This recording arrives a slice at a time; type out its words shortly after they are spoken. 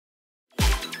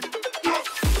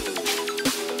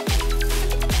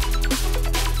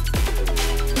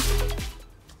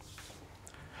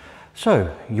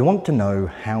So, you want to know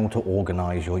how to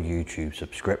organise your YouTube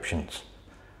subscriptions.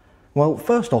 Well,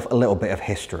 first off, a little bit of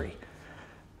history.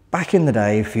 Back in the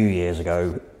day, a few years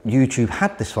ago, YouTube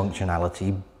had this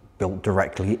functionality built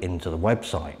directly into the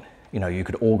website. You know, you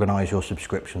could organise your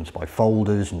subscriptions by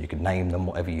folders and you could name them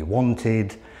whatever you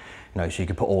wanted. You know, so you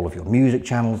could put all of your music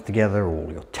channels together,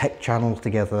 all your tech channels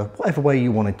together, whatever way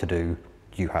you wanted to do,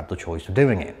 you had the choice of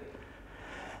doing it.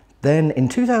 Then in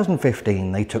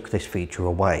 2015, they took this feature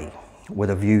away with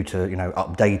a view to,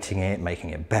 updating it,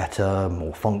 making it better,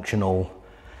 more functional.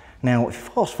 Now,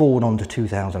 fast forward on to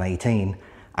 2018,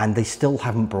 and they still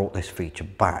haven't brought this feature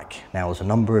back. Now, there's a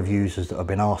number of users that have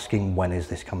been asking, when is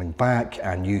this coming back?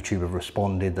 And YouTube have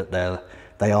responded that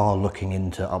they are looking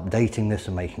into updating this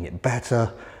and making it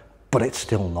better, but it's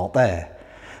still not there.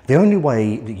 The only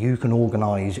way that you can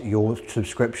organize your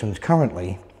subscriptions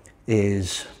currently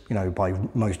is, by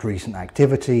most recent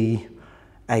activity,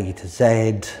 A to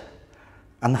Z,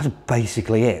 and that's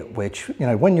basically it, which,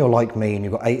 when you're like me and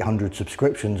you've got 800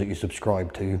 subscriptions that you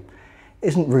subscribe to,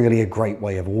 isn't really a great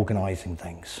way of organizing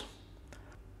things.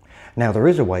 Now, there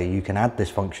is a way you can add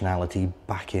this functionality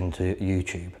back into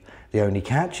YouTube. The only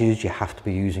catch is you have to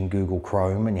be using Google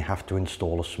Chrome and you have to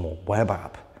install a small web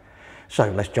app. So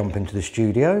let's jump into the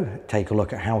studio, take a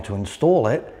look at how to install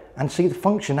it and see the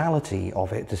functionality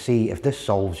of it to see if this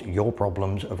solves your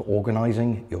problems of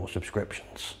organizing your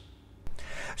subscriptions.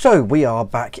 So we are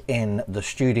back in the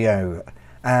studio,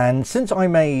 and since I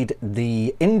made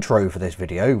the intro for this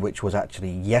video, which was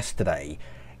actually yesterday,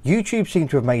 YouTube seemed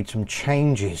to have made some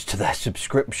changes to their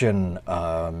subscription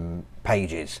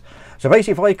pages. So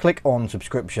basically, if I click on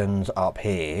subscriptions up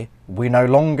here, we no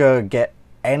longer get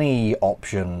any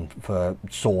option for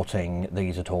sorting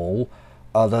these at all,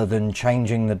 other than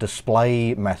changing the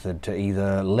display method to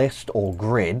either list or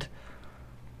grid.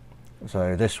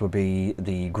 So this would be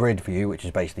the grid view, which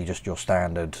is basically just your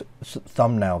standard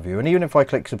thumbnail view. And even if I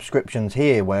click subscriptions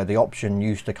here, where the option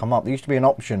used to come up, there used to be an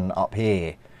option up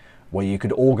here where you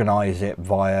could organize it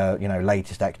via,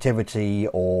 latest activity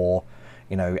or,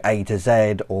 A to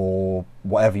Z or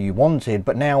whatever you wanted.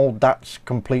 But now that's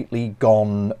completely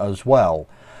gone as well.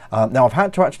 Now I've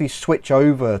had to actually switch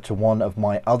over to one of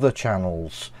my other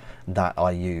channels that I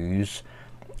use.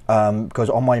 Because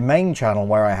on my main channel,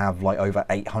 where I have like over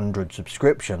 800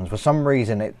 subscriptions, for some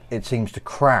reason it seems to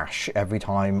crash every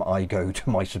time I go to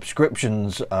my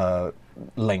subscriptions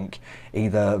link,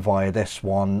 either via this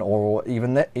one or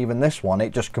even this one.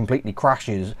 It just completely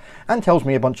crashes and tells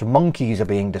me a bunch of monkeys are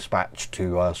being dispatched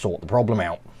to sort the problem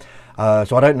out.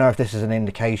 So I don't know if this is an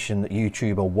indication that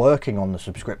YouTube are working on the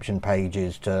subscription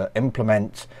pages to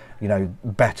implement,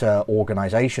 better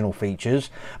organizational features,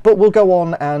 but we'll go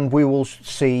on and we will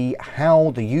see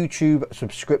how the YouTube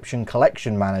subscription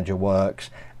collection manager works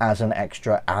as an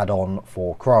extra add-on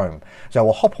for Chrome. So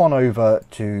we'll hop on over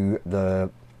to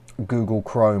the Google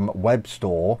Chrome web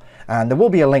store, and there will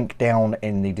be a link down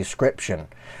in the description.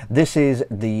 This is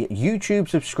the YouTube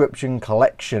subscription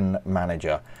collection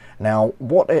manager. Now,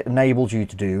 what it enables you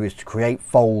to do is to create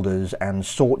folders and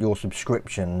sort your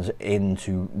subscriptions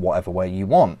into whatever way you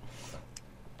want.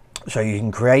 So you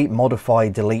can create, modify,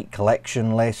 delete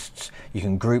collection lists. You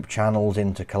can group channels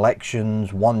into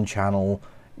collections. One channel,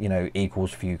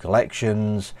 equals few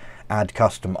collections. Add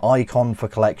custom icon for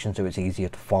collections so it's easier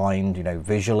to find,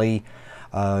 visually.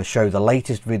 Show the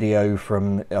latest video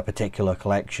from a particular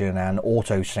collection and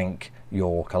auto sync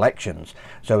your collections.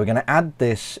 So we're going to add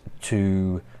this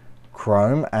to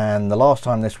Chrome, and the last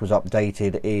time this was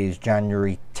updated is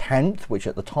January 10th, which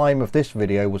at the time of this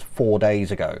video was 4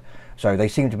 days ago. So they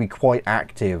seem to be quite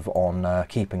active on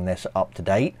keeping this up to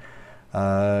date.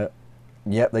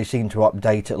 Yep, they seem to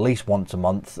update at least once a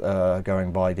month,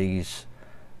 going by these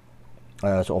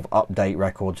sort of update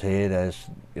records here. There's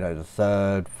the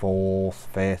 3rd, 4th,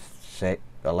 5th, 6th,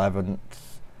 11th,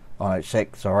 oh no,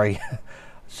 6th, sorry,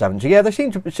 7th. So yeah, they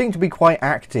seem to be quite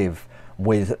active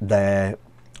with their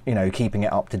keeping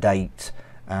it up to date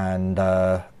and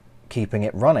keeping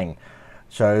it running.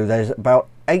 So there's about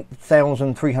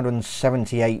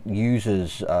 8,378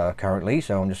 users currently.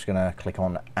 So I'm just going to click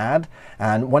on add,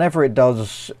 and whenever it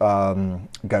does go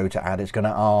to add, it's going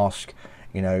to ask,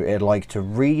 it'd like to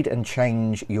read and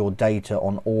change your data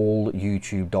on all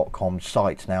youtube.com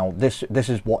sites. Now this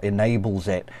is what enables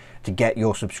it to get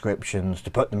your subscriptions,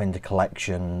 to put them into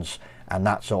collections and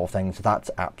that sort of thing. So that's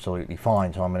absolutely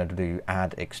fine. So I'm going to do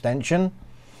add extension,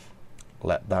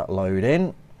 let that load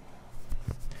in.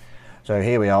 So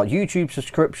here we are. YouTube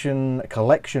subscription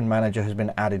collection manager has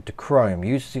been added to Chrome.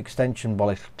 Use this extension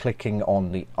by clicking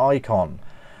on the icon.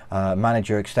 Manage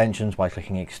your extensions by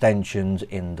clicking extensions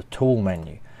in the tool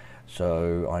menu.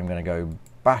 So I'm going to go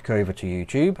back over to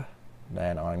YouTube.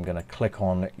 Then I'm going to click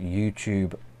on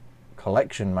YouTube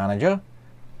Collection Manager.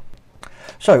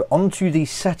 So onto the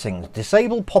settings.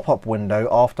 Disable pop-up window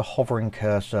after hovering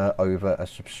cursor over a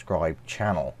subscribed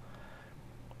channel.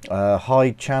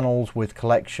 Hide channels with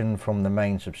collection from the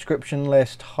main subscription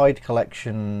list. Hide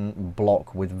collection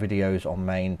block with videos on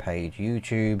main page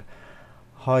YouTube.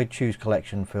 Hide choose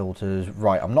collection filters.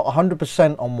 Right, I'm not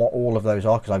 100% on what all of those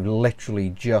are because I've literally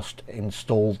just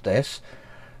installed this.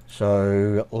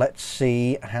 So let's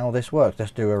see how this works.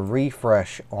 Let's do a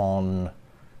refresh on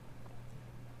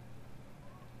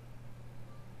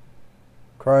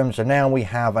Chrome. So now we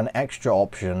have an extra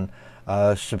option,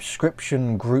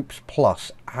 subscription groups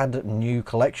plus, add new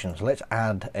collections. Let's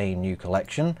add a new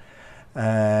collection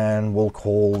and we'll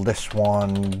call this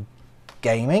one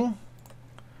gaming.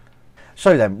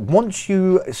 So then once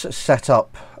you set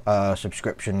up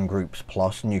subscription groups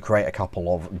plus and you create a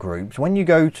couple of groups, when you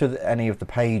go to any of the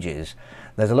pages,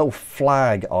 there's a little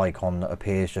flag icon that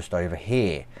appears just over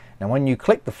here. Now when you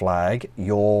click the flag,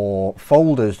 your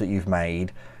folders that you've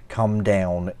made come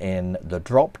down in the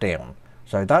drop down.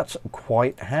 So that's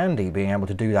quite handy, being able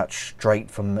to do that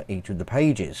straight from each of the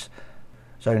pages.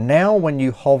 So now when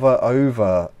you hover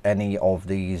over any of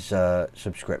these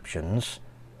subscriptions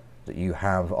that you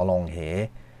have along here,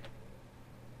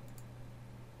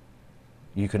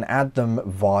 you can add them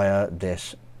via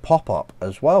this pop-up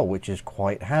as well, which is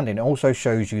quite handy. And it also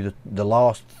shows you the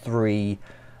last 3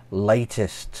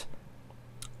 latest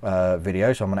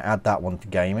video. So I'm going to add that one to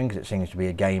gaming because it seems to be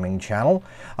a gaming channel.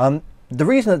 The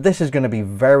reason that this is going to be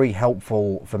very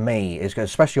helpful for me is because,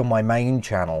 especially on my main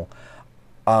channel,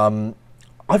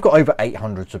 I've got over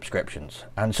 800 subscriptions,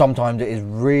 and sometimes it is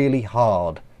really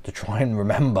hard to try and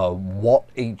remember what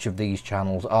each of these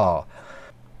channels are.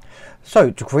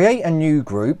 So to create a new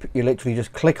group, you literally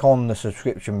just click on the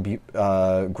subscription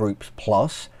groups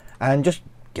plus and just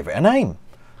give it a name.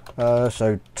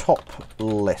 So top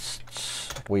lists,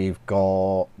 we've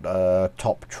got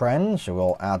top trends, so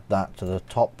we'll add that to the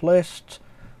top list.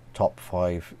 Top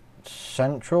 5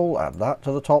 central, add that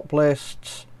to the top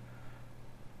list.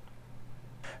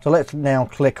 So let's now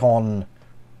click on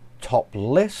top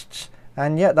lists,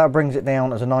 and yeah, that brings it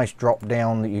down as a nice drop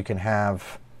down that you can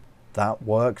have. That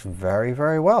works very,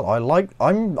 very well.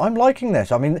 I'm liking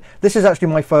this. I mean, this is actually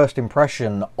my first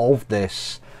impression of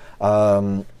this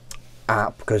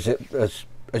app, because as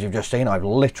you've just seen, I've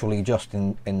literally just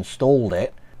installed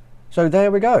it. So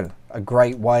there we go, a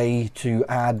great way to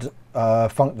add the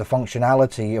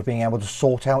functionality of being able to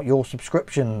sort out your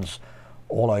subscriptions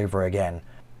all over again.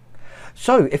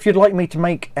 So if you'd like me to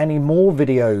make any more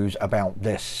videos about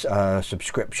this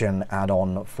subscription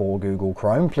add-on for Google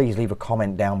Chrome, please leave a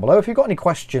comment down below. If you've got any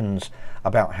questions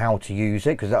about how to use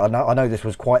it, because I know this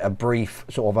was quite a brief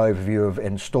sort of overview of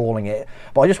installing it,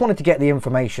 but I just wanted to get the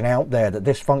information out there that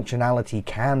this functionality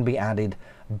can be added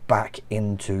back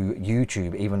into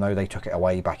YouTube, even though they took it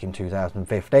away back in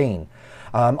 2015.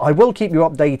 I will keep you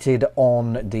updated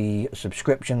on the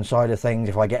subscription side of things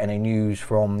if I get any news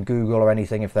from Google or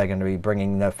anything, if they're going to be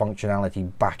bringing their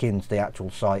functionality back into the actual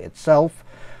site itself.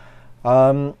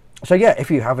 So yeah,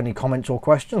 if you have any comments or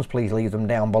questions, please leave them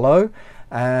down below.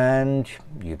 And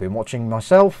you've been watching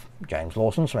myself, James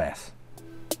Lawson-Smith.